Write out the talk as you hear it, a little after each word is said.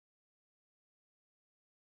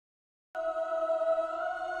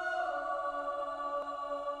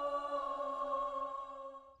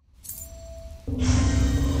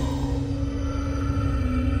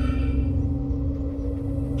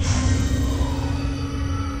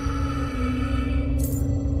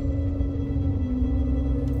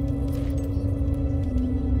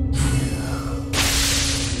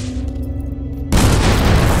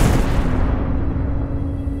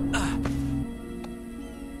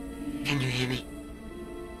Can you hear me?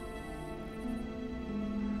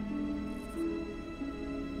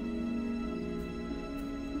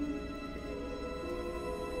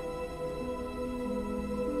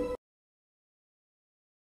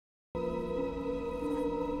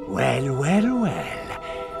 Well, well,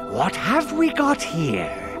 well. What have we got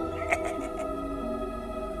here?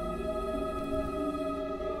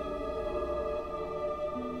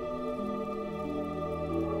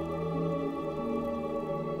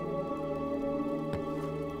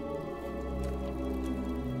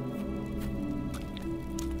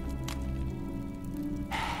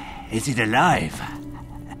 Is it alive?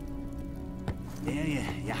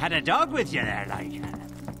 You had a dog with you there, like.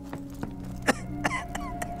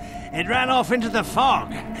 It ran off into the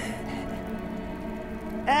fog.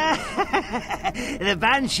 The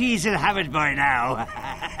Banshees will have it by now.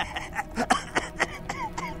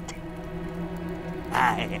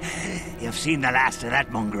 Aye, you've seen the last of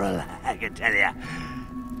that mongrel, I can tell you.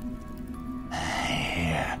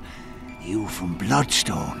 Here, you from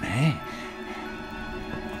Bloodstone, eh?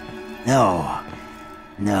 No,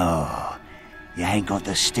 you ain't got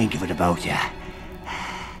the stink of it about you.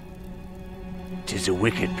 'Tis a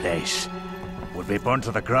wicked place. Would be burnt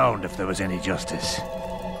to the ground if there was any justice.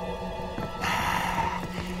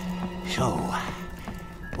 So,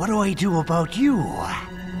 what do I do about you?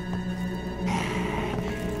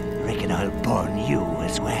 Reckon I'll burn you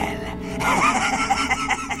as well.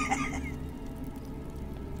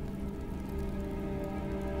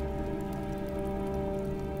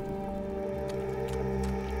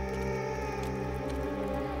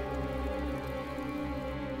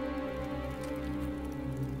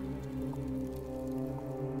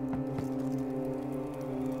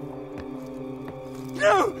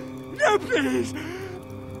 No, please!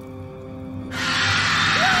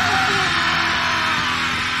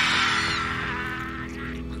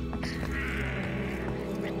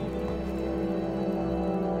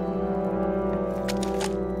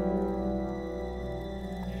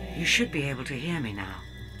 You should be able to hear me now.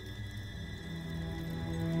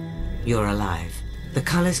 You're alive. The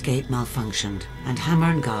Culler's Gate malfunctioned, and Hammer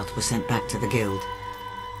and Garth were sent back to the Guild.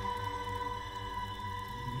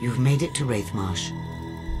 You've made it to Wraithmarsh.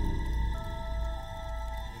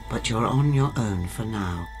 But you're on your own for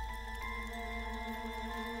now.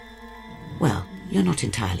 Well, you're not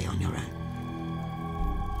entirely on your own.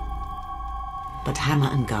 But Hammer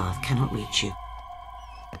and Garth cannot reach you.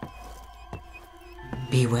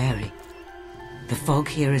 Be wary. The fog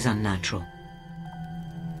here is unnatural.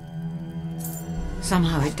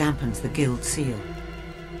 Somehow it dampens the Guild seal.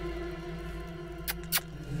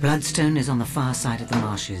 Bloodstone is on the far side of the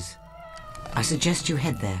marshes. I suggest you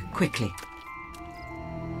head there, quickly.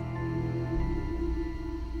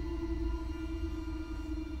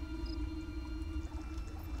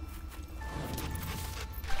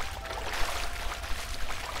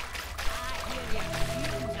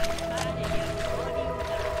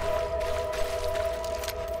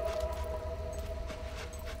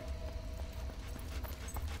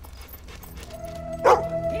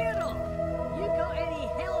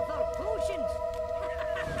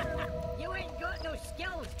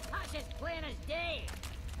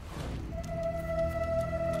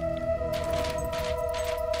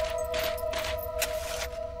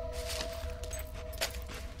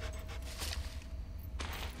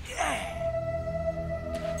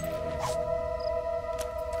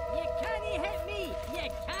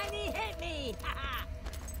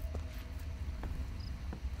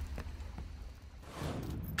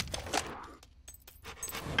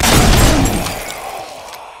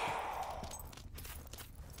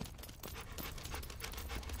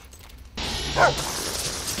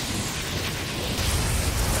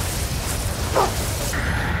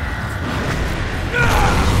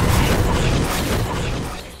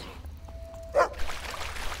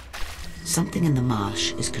 Something in the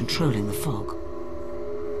marsh is controlling the fog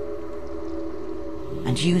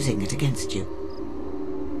and using it against you.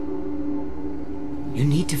 You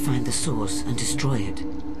need to find the source and destroy it.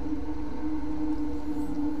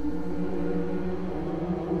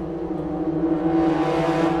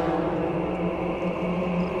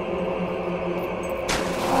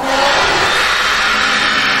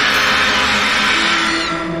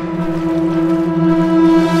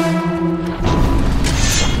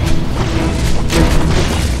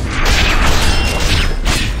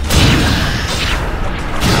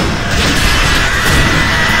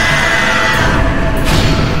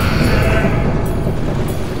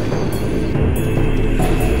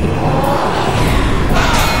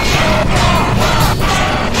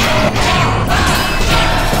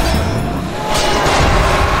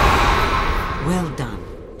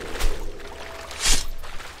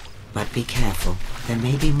 Be careful. There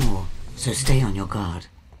may be more, so stay on your guard.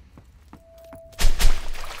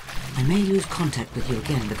 I may lose contact with you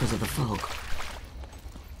again because of the fog.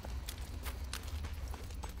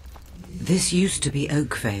 This used to be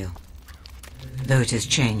Oakvale, though it has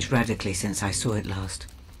changed radically since I saw it last.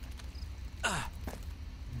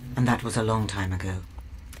 And that was a long time ago.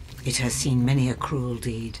 It has seen many a cruel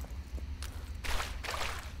deed.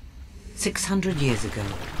 600 years ago,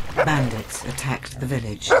 bandits attacked the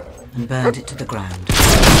village and burned it to the ground.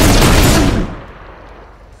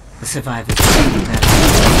 The survivors claimed their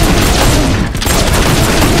lives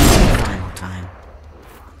for the final time.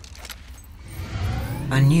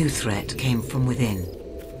 A new threat came from within.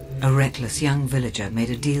 A reckless young villager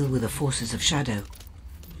made a deal with the forces of Shadow,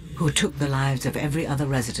 who took the lives of every other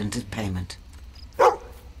resident as payment.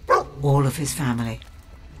 All of his family,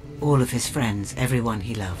 all of his friends, everyone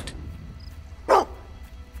he loved.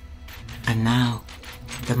 And now,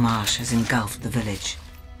 the marsh has engulfed the village,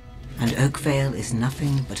 and Oakvale is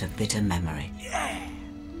nothing but a bitter memory.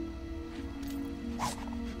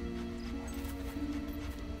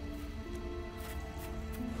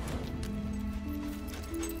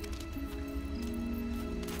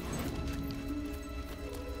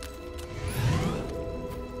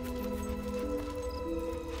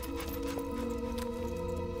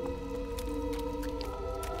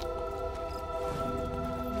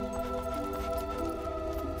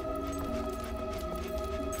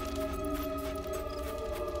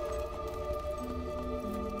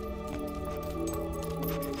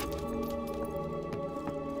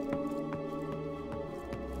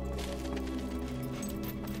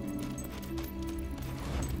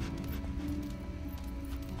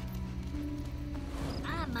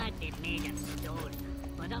 They made of stone,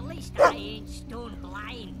 but at least I ain't stone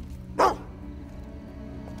blind.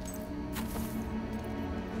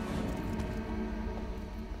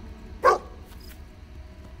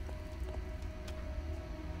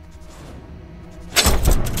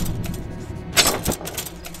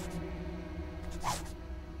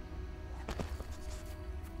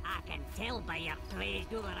 I can tell by your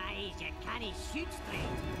glazed over eyes you can't shoot straight.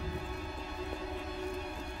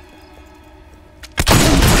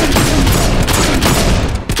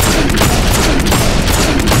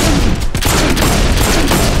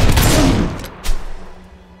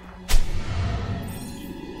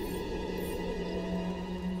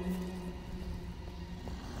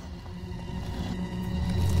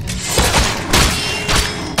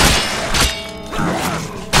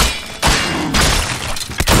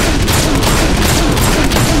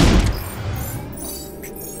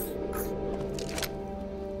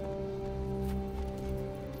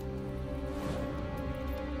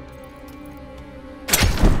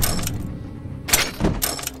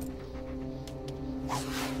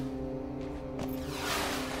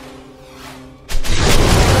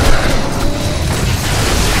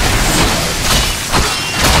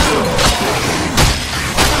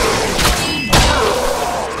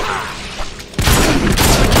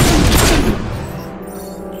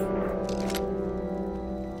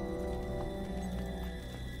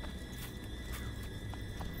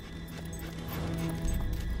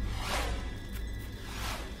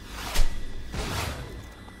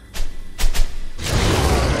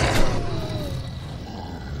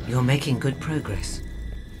 You're making good progress.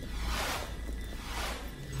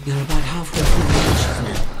 You're about halfway through the ashes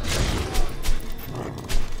now.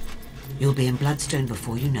 You'll be in Bloodstone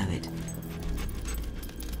before you know it.